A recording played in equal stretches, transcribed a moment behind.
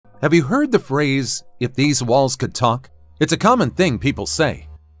Have you heard the phrase, "if these walls could talk"? It's a common thing people say.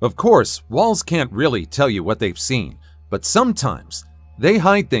 Of course, walls can't really tell you what they've seen, but sometimes they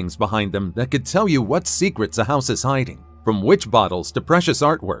hide things behind them that could tell you what secrets a house is hiding. From witch bottles to precious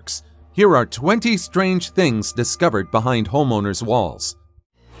artworks, here are 20 strange things discovered behind homeowners' walls.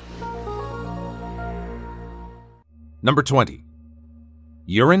 Number 20.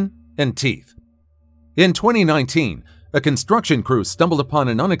 Urine and teeth. In 2019, a construction crew stumbled upon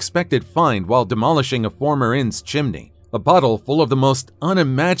an unexpected find while demolishing a former inn's chimney. A bottle full of the most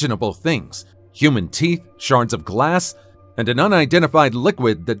unimaginable things: human teeth, shards of glass, and an unidentified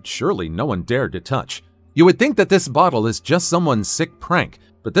liquid that surely no one dared to touch. You would think that this bottle is just someone's sick prank,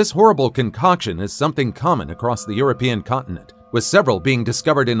 but this horrible concoction is something common across the European continent, with several being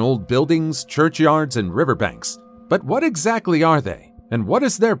discovered in old buildings, churchyards, and riverbanks. But what exactly are they, and what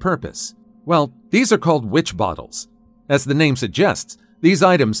is their purpose? Well, these are called witch bottles. As the name suggests, these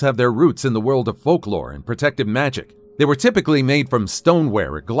items have their roots in the world of folklore and protective magic. They were typically made from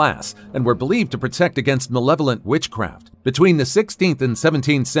stoneware or glass and were believed to protect against malevolent witchcraft. Between the 16th and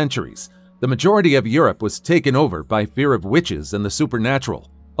 17th centuries, the majority of Europe was taken over by fear of witches and the supernatural.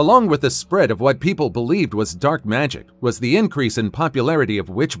 Along with the spread of what people believed was dark magic was the increase in popularity of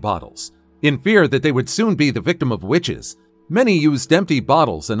witch bottles. In fear that they would soon be the victim of witches, many used empty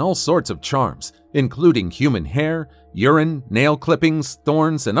bottles and all sorts of charms, including human hair, urine, nail clippings,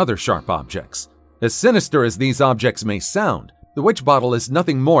 thorns, and other sharp objects. As sinister as these objects may sound, the witch bottle is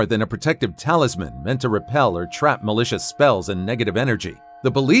nothing more than a protective talisman meant to repel or trap malicious spells and negative energy.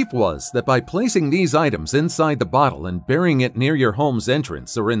 The belief was that by placing these items inside the bottle and burying it near your home's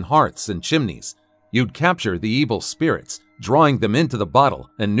entrance or in hearths and chimneys, you'd capture the evil spirits, drawing them into the bottle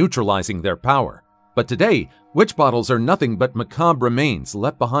and neutralizing their power. But today, witch bottles are nothing but macabre remains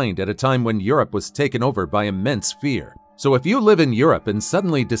left behind at a time when Europe was taken over by immense fear. So if you live in Europe and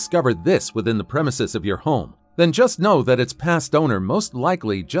suddenly discover this within the premises of your home, then just know that its past owner most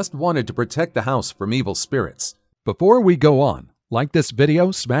likely just wanted to protect the house from evil spirits. Before we go on, like this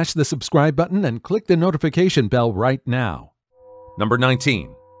video, smash the subscribe button, and click the notification bell right now. Number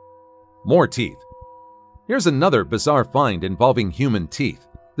 19. More teeth. Here's another bizarre find involving human teeth,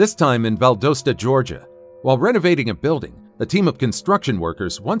 this time in Valdosta, Georgia. While renovating a building, a team of construction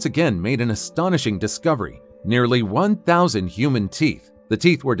workers once again made an astonishing discovery: nearly 1,000 human teeth. The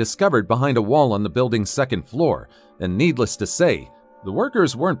teeth were discovered behind a wall on the building's second floor, and needless to say, the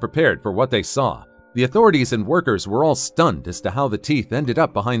workers weren't prepared for what they saw. The authorities and workers were all stunned as to how the teeth ended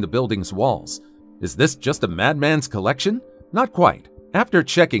up behind the building's walls. Is this just a madman's collection? Not quite. After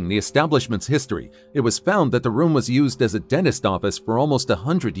checking the establishment's history, it was found that the room was used as a dentist office for almost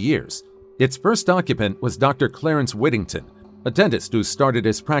 100 years. Its first occupant was Dr. Clarence Whittington, a dentist who started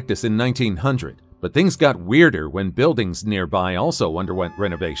his practice in 1900. But things got weirder when buildings nearby also underwent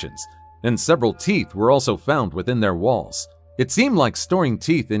renovations, and several teeth were also found within their walls. It seemed like storing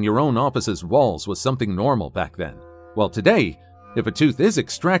teeth in your own office's walls was something normal back then. Well, today, if a tooth is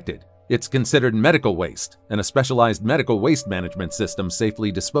extracted, it's considered medical waste, and a specialized medical waste management system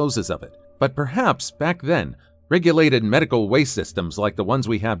safely disposes of it. But perhaps back then, regulated medical waste systems like the ones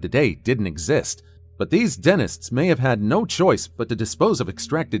we have today didn't exist. But these dentists may have had no choice but to dispose of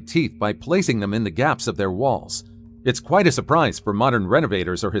extracted teeth by placing them in the gaps of their walls. It's quite a surprise for modern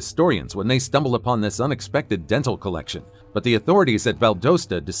renovators or historians when they stumble upon this unexpected dental collection, but the authorities at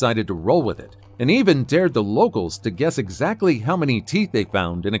Valdosta decided to roll with it, and even dared the locals to guess exactly how many teeth they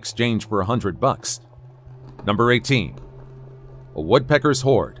found in exchange for $100. Number 18. A woodpecker's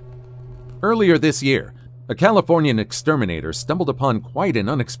hoard. Earlier this year, a Californian exterminator stumbled upon quite an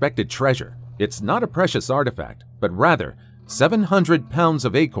unexpected treasure. It's not a precious artifact, but rather 700 pounds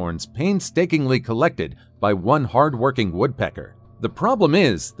of acorns painstakingly collected by one hard-working woodpecker. The problem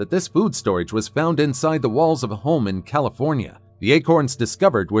is that this food storage was found inside the walls of a home in California. The acorns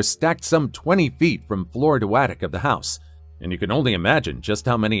discovered were stacked some 20 feet from floor to attic of the house, and you can only imagine just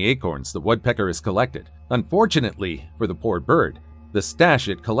how many acorns the woodpecker has collected. Unfortunately for the poor bird, the stash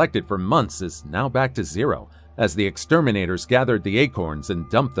it collected for months is now back to zero, as the exterminators gathered the acorns and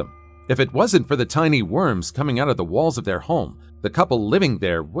dumped them. If it wasn't for the tiny worms coming out of the walls of their home, the couple living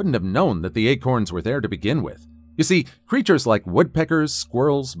there wouldn't have known that the acorns were there to begin with. You see, creatures like woodpeckers,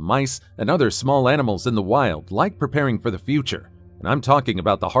 squirrels, mice, and other small animals in the wild like preparing for the future, and I'm talking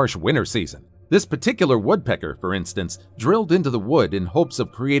about the harsh winter season. This particular woodpecker, for instance, drilled into the wood in hopes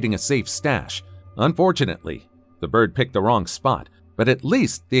of creating a safe stash. Unfortunately, the bird picked the wrong spot, but at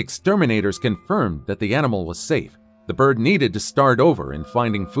least the exterminators confirmed that the animal was safe. The bird needed to start over in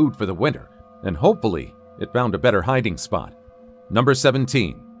finding food for the winter, and hopefully it found a better hiding spot. Number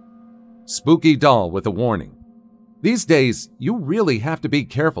 17. Spooky doll with a warning. These days, you really have to be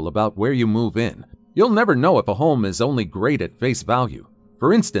careful about where you move in. You'll never know if a home is only great at face value.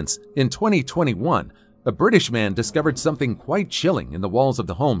 For instance, in 2021, a British man discovered something quite chilling in the walls of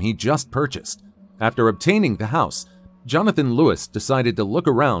the home he just purchased. After obtaining the house, Jonathan Lewis decided to look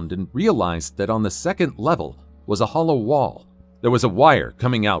around and realized that on the second level was a hollow wall. There was a wire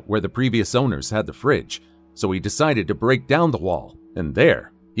coming out where the previous owners had the fridge, so he decided to break down the wall, and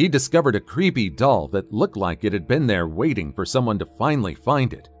there, he discovered a creepy doll that looked like it had been there waiting for someone to finally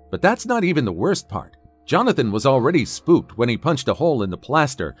find it. But that's not even the worst part. Jonathan was already spooked when he punched a hole in the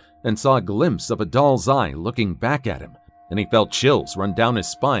plaster and saw a glimpse of a doll's eye looking back at him, and he felt chills run down his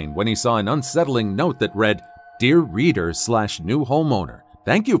spine when he saw an unsettling note that read, "Dear Reader/new homeowner,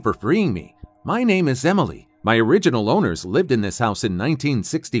 thank you for freeing me. My name is Emily. My original owners lived in this house in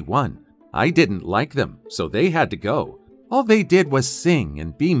 1961. I didn't like them, so they had to go. All they did was sing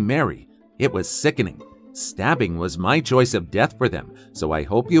and be merry. It was sickening. Stabbing was my choice of death for them, so I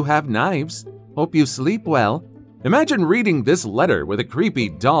hope you have knives. Hope you sleep well." Imagine reading this letter with a creepy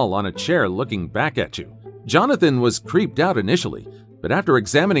doll on a chair looking back at you. Jonathan was creeped out initially, but after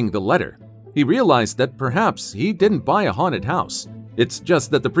examining the letter, he realized that perhaps he didn't buy a haunted house. It's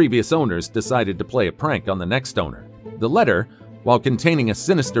just that the previous owners decided to play a prank on the next owner. The letter, while containing a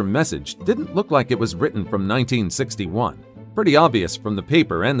sinister message, didn't look like it was written from 1961. Pretty obvious from the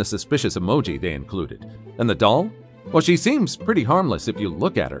paper and the suspicious emoji they included. And the doll? Well, she seems pretty harmless if you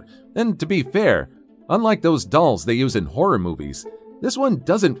look at her. And to be fair, unlike those dolls they use in horror movies, this one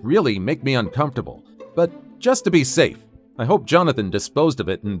doesn't really make me uncomfortable. But just to be safe, I hope Jonathan disposed of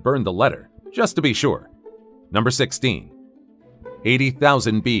it and burned the letter, just to be sure. Number 16.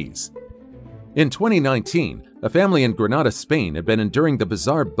 80,000 bees. In 2019, a family in Granada, Spain had been enduring the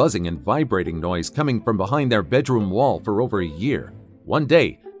bizarre buzzing and vibrating noise coming from behind their bedroom wall for over a year. One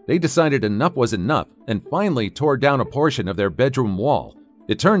day, they decided enough was enough and finally tore down a portion of their bedroom wall.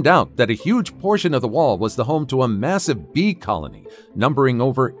 It turned out that a huge portion of the wall was the home to a massive bee colony, numbering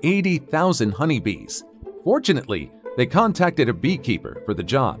over 80,000 honeybees. Fortunately, they contacted a beekeeper for the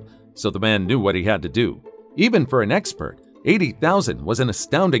job, so the man knew what he had to do. Even for an expert, 80,000 was an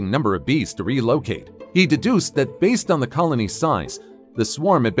astounding number of bees to relocate. He deduced that based on the colony's size, the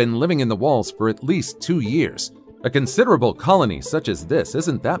swarm had been living in the walls for at least 2 years. A considerable colony such as this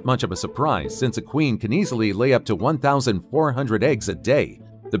isn't that much of a surprise since a queen can easily lay up to 1,400 eggs a day.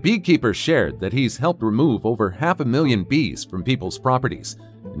 The beekeeper shared that he's helped remove over 500,000 bees from people's properties,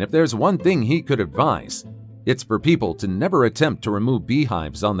 and if there's one thing he could advise, it's for people to never attempt to remove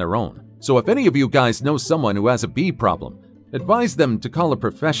beehives on their own. So if any of you guys know someone who has a bee problem, advise them to call a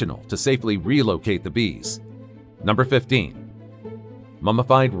professional to safely relocate the bees. Number 15.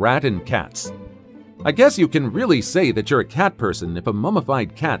 Mummified rat and cats. I guess you can really say that you're a cat person if a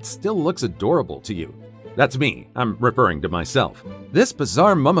mummified cat still looks adorable to you. That's me, I'm referring to myself. This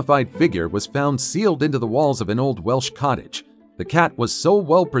bizarre mummified figure was found sealed into the walls of an old Welsh cottage. The cat was so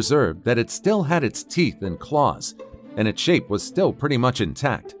well preserved that it still had its teeth and claws, and its shape was still pretty much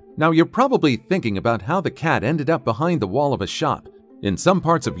intact. Now you're probably thinking about how the cat ended up behind the wall of a shop. In some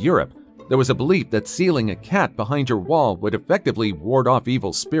parts of Europe, there was a belief that sealing a cat behind your wall would effectively ward off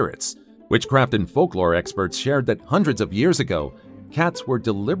evil spirits. Witchcraft and folklore experts shared that hundreds of years ago, cats were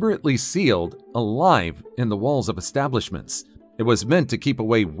deliberately sealed alive in the walls of establishments. It was meant to keep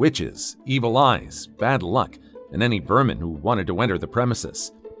away witches, evil eyes, bad luck, and any vermin who wanted to enter the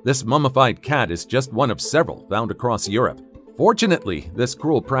premises. This mummified cat is just one of several found across Europe. Fortunately, this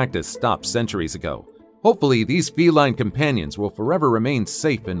cruel practice stopped centuries ago. Hopefully, these feline companions will forever remain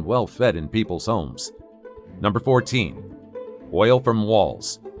safe and well-fed in people's homes. Number 14. Oil from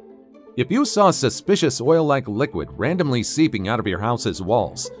walls. If you saw suspicious oil-like liquid randomly seeping out of your house's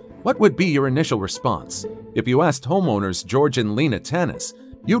walls, what would be your initial response? If you asked homeowners George and Lena Tanis,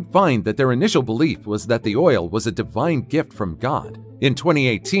 you'd find that their initial belief was that the oil was a divine gift from God. In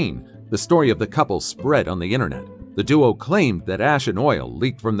 2018, the story of the couple spread on the internet. The duo claimed that ash and oil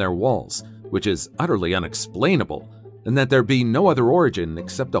leaked from their walls, which is utterly unexplainable, and that there be no other origin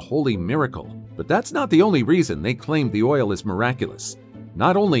except a holy miracle. But that's not the only reason they claimed the oil is miraculous.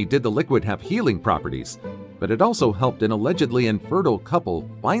 Not only did the liquid have healing properties, but it also helped an allegedly infertile couple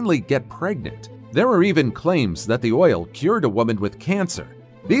finally get pregnant. There are even claims that the oil cured a woman with cancer.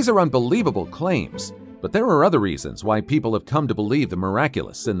 These are unbelievable claims, but there are other reasons why people have come to believe the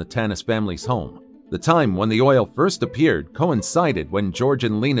miraculous in the Tanis family's home. The time when the oil first appeared coincided when George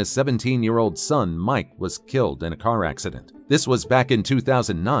and Lena's 17-year-old son, Mike, was killed in a car accident. This was back in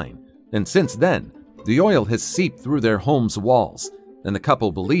 2009, and since then, the oil has seeped through their home's walls, and the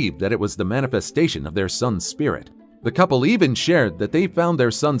couple believed that it was the manifestation of their son's spirit. The couple even shared that they found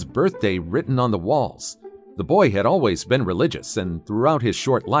their son's birthday written on the walls. The boy had always been religious and throughout his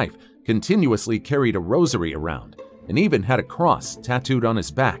short life continuously carried a rosary around and even had a cross tattooed on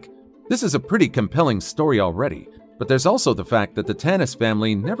his back. This is a pretty compelling story already, but there's also the fact that the Tanis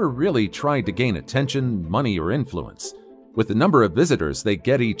family never really tried to gain attention, money, or influence. With the number of visitors they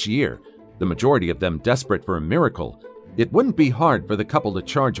get each year, the majority of them desperate for a miracle, it wouldn't be hard for the couple to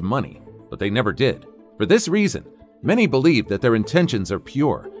charge money, but they never did. For this reason, many believe that their intentions are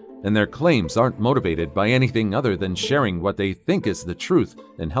pure, and their claims aren't motivated by anything other than sharing what they think is the truth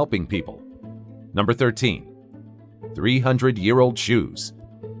and helping people. Number 13. 300-year-old shoes.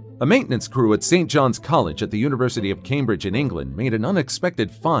 A maintenance crew at St. John's College at the University of Cambridge in England made an unexpected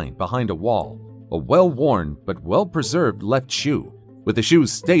find behind a wall, a well-worn but well-preserved left shoe. With the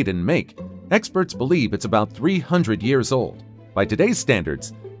shoe's state and make, experts believe it's about 300 years old. By today's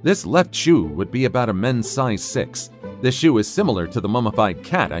standards, this left shoe would be about a men's size 6. This shoe is similar to the mummified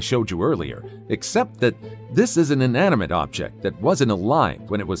cat I showed you earlier, except that this is an inanimate object that wasn't alive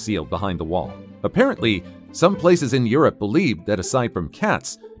when it was sealed behind the wall. Apparently, some places in Europe believe that aside from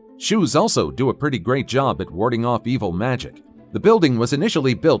cats, shoes also do a pretty great job at warding off evil magic. The building was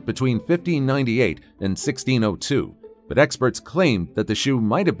initially built between 1598 and 1602, but experts claimed that the shoe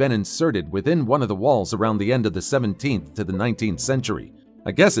might have been inserted within one of the walls around the end of the 17th to the 19th century.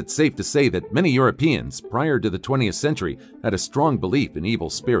 I guess it's safe to say that many Europeans prior to the 20th century had a strong belief in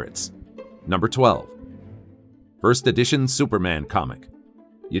evil spirits. Number 12. First edition Superman comic.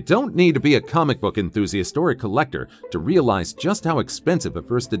 You don't need to be a comic book enthusiast or a collector to realize just how expensive a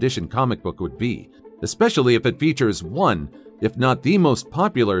first edition comic book would be, especially if it features one, if not the most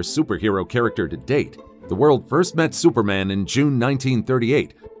popular superhero character to date. The world first met Superman in June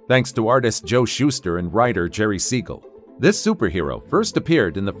 1938, thanks to artist Joe Shuster and writer Jerry Siegel. This superhero first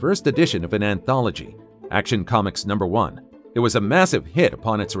appeared in the first edition of an anthology, Action Comics #1. It was a massive hit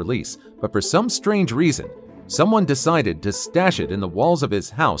upon its release, but for some strange reason, someone decided to stash it in the walls of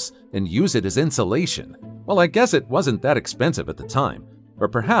his house and use it as insulation. Well, I guess it wasn't that expensive at the time, or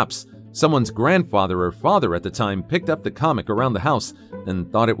perhaps someone's grandfather or father at the time picked up the comic around the house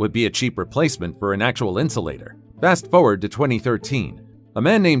and thought it would be a cheap replacement for an actual insulator. Fast forward to 2013. A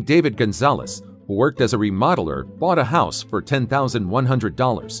man named David Gonzalez, who worked as a remodeler, bought a house for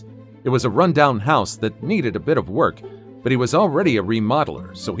 $10,100. It was a rundown house that needed a bit of work, but he was already a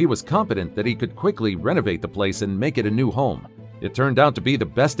remodeler, so he was confident that he could quickly renovate the place and make it a new home. It turned out to be the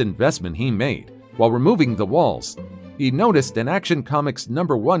best investment he made. While removing the walls, he noticed an Action Comics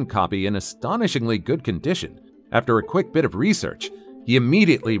 #1 copy in astonishingly good condition. After a quick bit of research, he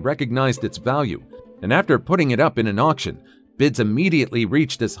immediately recognized its value, and after putting it up in an auction, bids immediately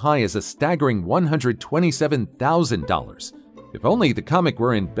reached as high as a staggering $127,000. If only the comic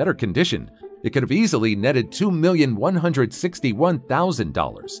were in better condition, it could have easily netted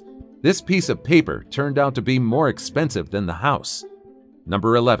 $2,161,000. This piece of paper turned out to be more expensive than the house.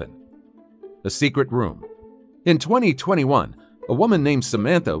 Number 11. A secret room. In 2021, a woman named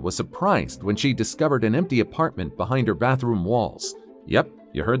Samantha was surprised when she discovered an empty apartment behind her bathroom walls. Yep,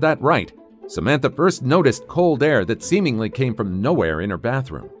 you heard that right. Samantha first noticed cold air that seemingly came from nowhere in her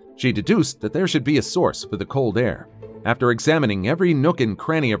bathroom. She deduced that there should be a source for the cold air. After examining every nook and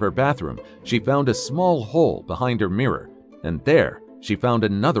cranny of her bathroom, she found a small hole behind her mirror, and there she found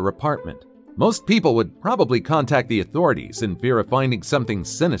another apartment. Most people would probably contact the authorities in fear of finding something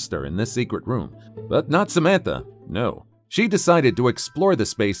sinister in this secret room, but not Samantha. No, she decided to explore the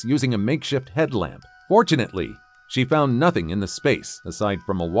space using a makeshift headlamp. Fortunately, she found nothing in the space aside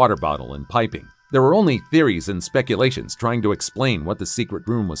from a water bottle and piping. There were only theories and speculations trying to explain what the secret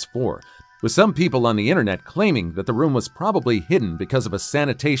room was for, with some people on the internet claiming that the room was probably hidden because of a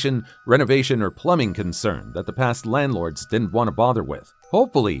sanitation, renovation, or plumbing concern that the past landlords didn't want to bother with.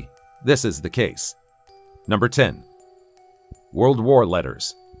 Hopefully, this is the case. Number 10. World War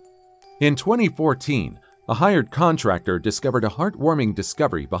letters. In 2014, a hired contractor discovered a heartwarming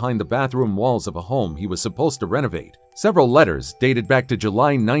discovery behind the bathroom walls of a home he was supposed to renovate. Several letters dated back to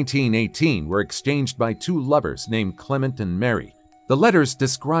July 1918 were exchanged by two lovers named Clement and Mary. The letters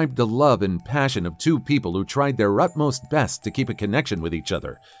described the love and passion of two people who tried their utmost best to keep a connection with each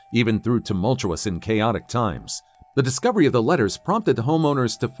other, even through tumultuous and chaotic times. The discovery of the letters prompted the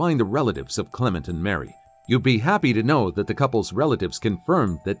homeowners to find the relatives of Clement and Mary. You'd be happy to know that the couple's relatives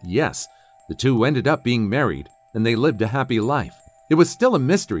confirmed that yes, the two ended up being married and they lived a happy life. It was still a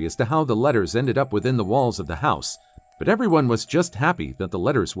mystery as to how the letters ended up within the walls of the house, but everyone was just happy that the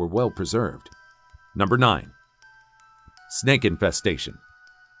letters were well preserved. Number 9. Snake infestation.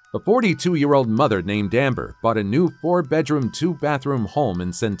 A 42-year-old mother named Amber bought a new 4-bedroom, 2-bathroom home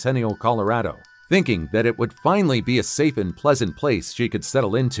in Centennial, Colorado, thinking that it would finally be a safe and pleasant place she could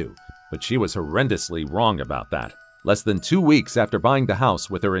settle into. But she was horrendously wrong about that. Less than 2 weeks after buying the house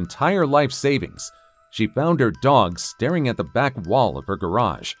with her entire life savings, she found her dog staring at the back wall of her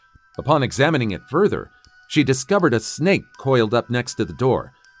garage. Upon examining it further, she discovered a snake coiled up next to the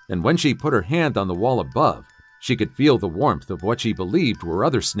door, and when she put her hand on the wall above, she could feel the warmth of what she believed were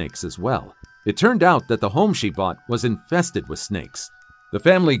other snakes as well. It turned out that the home she bought was infested with snakes. The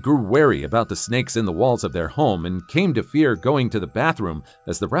family grew wary about the snakes in the walls of their home and came to fear going to the bathroom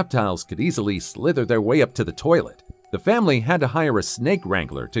as the reptiles could easily slither their way up to the toilet. The family had to hire a snake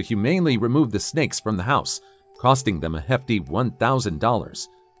wrangler to humanely remove the snakes from the house, costing them a hefty $1,000.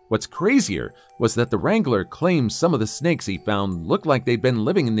 What's crazier was that the wrangler claimed some of the snakes he found looked like they'd been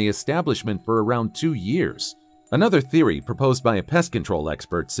living in the establishment for around 2 years. Another theory proposed by a pest control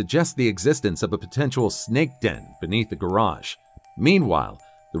expert suggests the existence of a potential snake den beneath the garage. Meanwhile,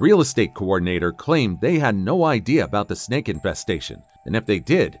 the real estate coordinator claimed they had no idea about the snake infestation, and if they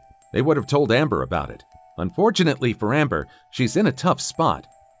did, they would have told Amber about it. Unfortunately for Amber, she's in a tough spot.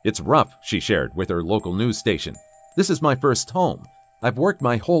 "It's rough," she shared with her local news station. "This is my first home. I've worked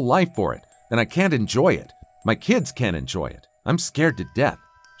my whole life for it, and I can't enjoy it. My kids can't enjoy it. I'm scared to death."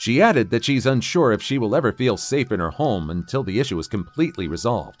 She added that she's unsure if she will ever feel safe in her home until the issue is completely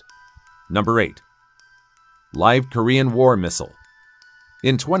resolved. Number 8. Live Korean War Missile.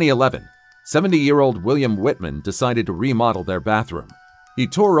 In 2011, 70-year-old William Whitman decided to remodel their bathroom. He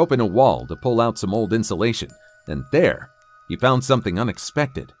tore open a wall to pull out some old insulation, and there, he found something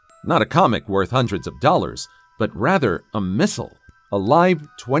unexpected. Not a comic worth hundreds of dollars, but rather a missile. A live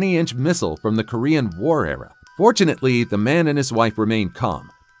 20-inch missile from the Korean War era. Fortunately, the man and his wife remained calm.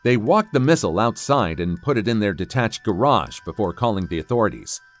 They walked the missile outside and put it in their detached garage before calling the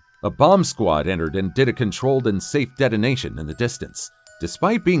authorities. A bomb squad entered and did a controlled and safe detonation in the distance.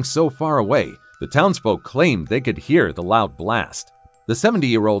 Despite being so far away, the townsfolk claimed they could hear the loud blast. The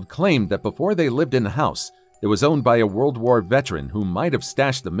 70-year-old claimed that before they lived in the house, it was owned by a World War veteran who might have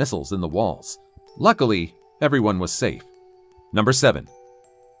stashed the missiles in the walls. Luckily, everyone was safe. Number 7.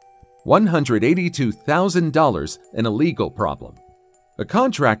 $182,000 an illegal problem. A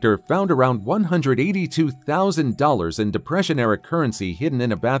contractor found around $182,000 in Depression-era currency hidden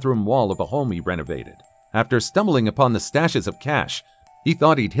in a bathroom wall of a home he renovated. After stumbling upon the stashes of cash, he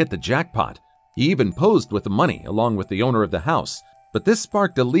thought he'd hit the jackpot. He even posed with the money along with the owner of the house, but this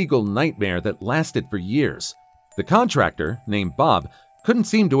sparked a legal nightmare that lasted for years. The contractor, named Bob, couldn't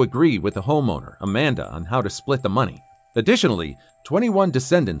seem to agree with the homeowner, Amanda, on how to split the money. Additionally, 21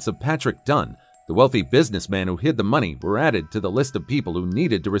 descendants of Patrick Dunn, the wealthy businessman who hid the money, were added to the list of people who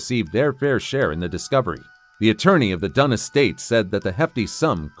needed to receive their fair share in the discovery. The attorney of the Dunn estate said that the hefty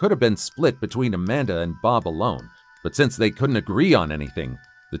sum could have been split between Amanda and Bob alone, but since they couldn't agree on anything,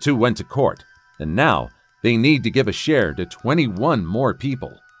 the two went to court, and now they need to give a share to 21 more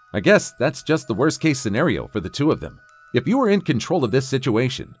people. I guess that's just the worst-case scenario for the two of them. If you were in control of this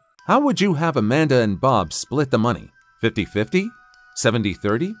situation, how would you have Amanda and Bob split the money? 50-50?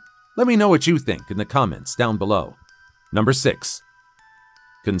 70-30? Let me know what you think in the comments down below. Number 6.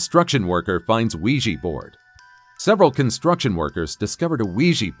 Construction worker finds Ouija board. Several construction workers discovered a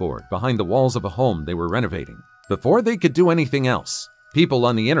Ouija board behind the walls of a home they were renovating. Before they could do anything else, people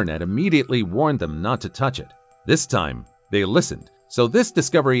on the internet immediately warned them not to touch it. This time, they listened, so this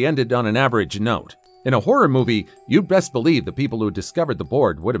discovery ended on an average note. In a horror movie, you'd best believe the people who discovered the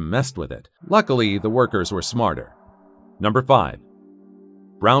board would have messed with it. Luckily, the workers were smarter. Number 5.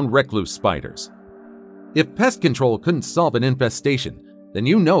 Brown recluse spiders. If pest control couldn't solve an infestation, then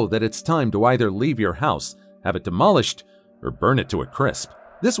you know that it's time to either leave your house, have it demolished, or burn it to a crisp.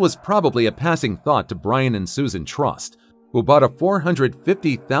 This was probably a passing thought to Brian and Susan Trost, who bought a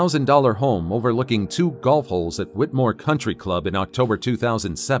 $450,000 home overlooking 2 golf holes at Whitmore Country Club in October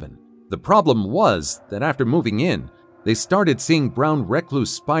 2007. The problem was that after moving in, they started seeing brown recluse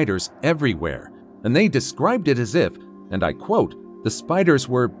spiders everywhere, and they described it as if, and I quote, "the spiders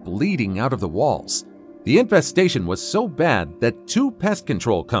were bleeding out of the walls." The infestation was so bad that 2 pest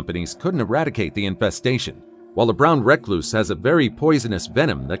control companies couldn't eradicate the infestation. While the brown recluse has a very poisonous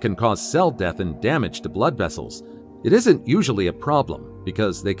venom that can cause cell death and damage to blood vessels, it isn't usually a problem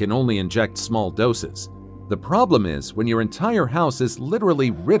because they can only inject small doses. The problem is when your entire house is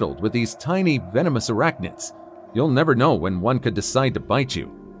literally riddled with these tiny venomous arachnids. You'll never know when one could decide to bite you.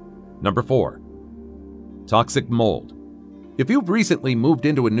 Number 4. Toxic mold. If you've recently moved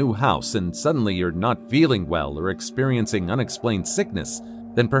into a new house and suddenly you're not feeling well or experiencing unexplained sickness,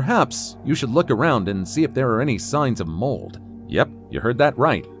 then perhaps you should look around and see if there are any signs of mold. Yep, you heard that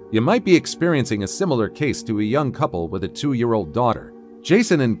right. You might be experiencing a similar case to a young couple with a 2-year-old daughter.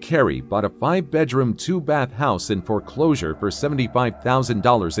 Jason and Carrie bought a 5-bedroom, 2-bath house in foreclosure for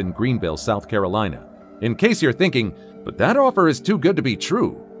 $75,000 in Greenville, South Carolina. In case you're thinking, but that offer is too good to be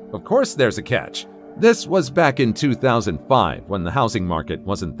true, of course there's a catch. This was back in 2005 when the housing market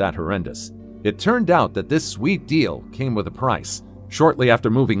wasn't that horrendous. It turned out that this sweet deal came with a price. Shortly after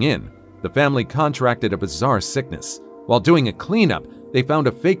moving in, the family contracted a bizarre sickness. While doing a cleanup, they found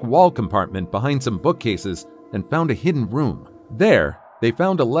a fake wall compartment behind some bookcases and found a hidden room. There, they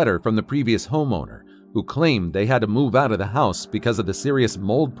found a letter from the previous homeowner, who claimed they had to move out of the house because of the serious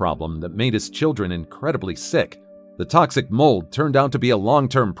mold problem that made his children incredibly sick. The toxic mold turned out to be a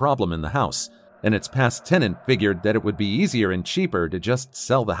long-term problem in the house, and its past tenant figured that it would be easier and cheaper to just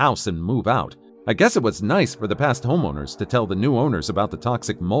sell the house and move out. I guess it was nice for the past homeowners to tell the new owners about the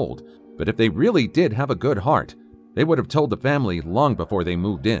toxic mold, but if they really did have a good heart, they would have told the family long before they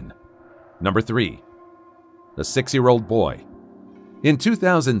moved in. Number 3. A 6-year-old boy. In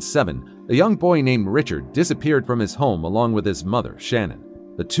 2007, a young boy named Richard disappeared from his home along with his mother, Shannon.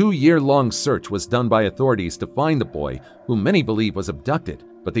 The 2-year-long search was done by authorities to find the boy, whom many believe was abducted,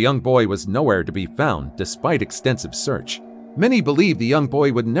 but the young boy was nowhere to be found despite extensive search. Many believe the young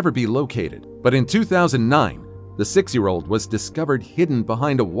boy would never be located, but in 2009, the 6-year-old was discovered hidden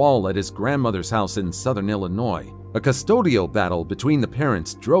behind a wall at his grandmother's house in southern Illinois. A custodial battle between the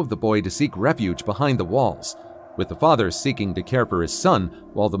parents drove the boy to seek refuge behind the walls, with the father seeking to care for his son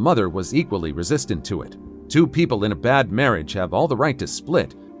while the mother was equally resistant to it. Two people in a bad marriage have all the right to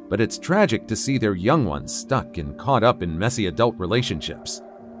split, but it's tragic to see their young ones stuck and caught up in messy adult relationships.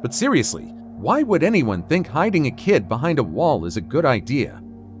 But seriously, why would anyone think hiding a kid behind a wall is a good idea?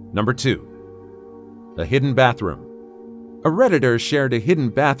 Number 2. A hidden bathroom. A Redditor shared a hidden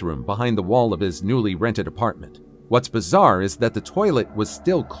bathroom behind the wall of his newly rented apartment. What's bizarre is that the toilet was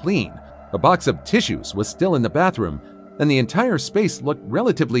still clean, a box of tissues was still in the bathroom, and the entire space looked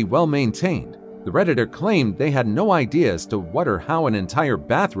relatively well maintained. The Redditor claimed they had no idea as to what or how an entire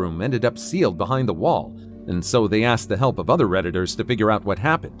bathroom ended up sealed behind the wall, and so they asked the help of other Redditors to figure out what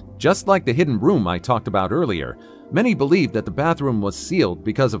happened. Just like the hidden room I talked about earlier, many believe that the bathroom was sealed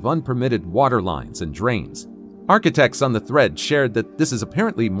because of unpermitted water lines and drains. Architects on the thread shared that this is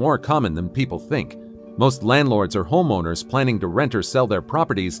apparently more common than people think. Most landlords or homeowners planning to rent or sell their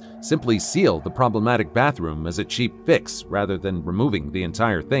properties simply seal the problematic bathroom as a cheap fix rather than removing the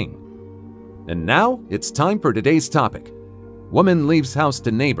entire thing. And now, it's time for today's topic. Woman leaves house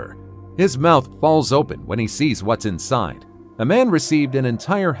to neighbor. His mouth falls open when he sees what's inside. A man received an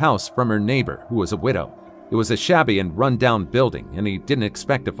entire house from her neighbor, who was a widow. It was a shabby and run-down building, and he didn't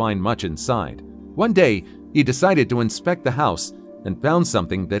expect to find much inside. One day, he decided to inspect the house and found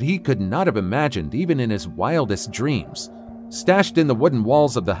something that he could not have imagined even in his wildest dreams. Stashed in the wooden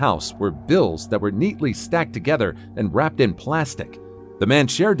walls of the house were bills that were neatly stacked together and wrapped in plastic. The man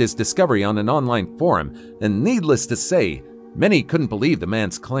shared his discovery on an online forum, and needless to say, many couldn't believe the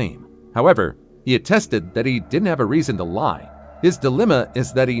man's claim. However, he attested that he didn't have a reason to lie. His dilemma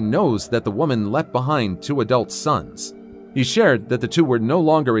is that he knows that the woman left behind 2 adult sons. He shared that the 2 were no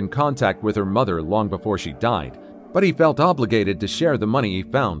longer in contact with her mother long before she died, but he felt obligated to share the money he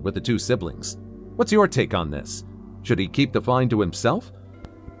found with the 2 siblings. What's your take on this? Should he keep the find to himself?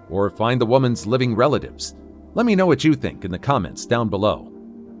 Or find the woman's living relatives? Let me know what you think in the comments down below.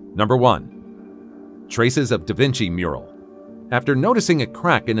 Number 1. Traces of Da Vinci mural. After noticing a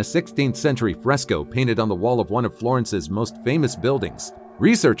crack in a 16th century fresco painted on the wall of one of Florence's most famous buildings,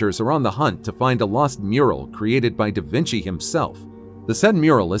 researchers are on the hunt to find a lost mural created by Da Vinci himself. The said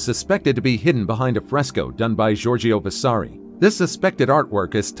mural is suspected to be hidden behind a fresco done by Giorgio Vasari. This suspected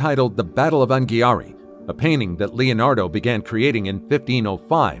artwork is titled The Battle of Anghiari, a painting that Leonardo began creating in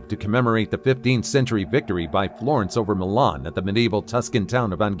 1505 to commemorate the 15th century victory by Florence over Milan at the medieval Tuscan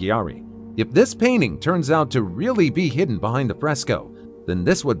town of Anghiari. If this painting turns out to really be hidden behind the fresco, then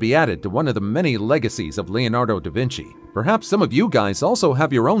this would be added to one of the many legacies of Leonardo da Vinci. Perhaps some of you guys also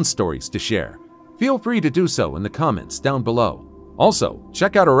have your own stories to share. Feel free to do so in the comments down below. Also,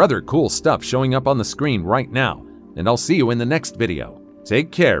 check out our other cool stuff showing up on the screen right now, and I'll see you in the next video.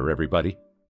 Take care, everybody.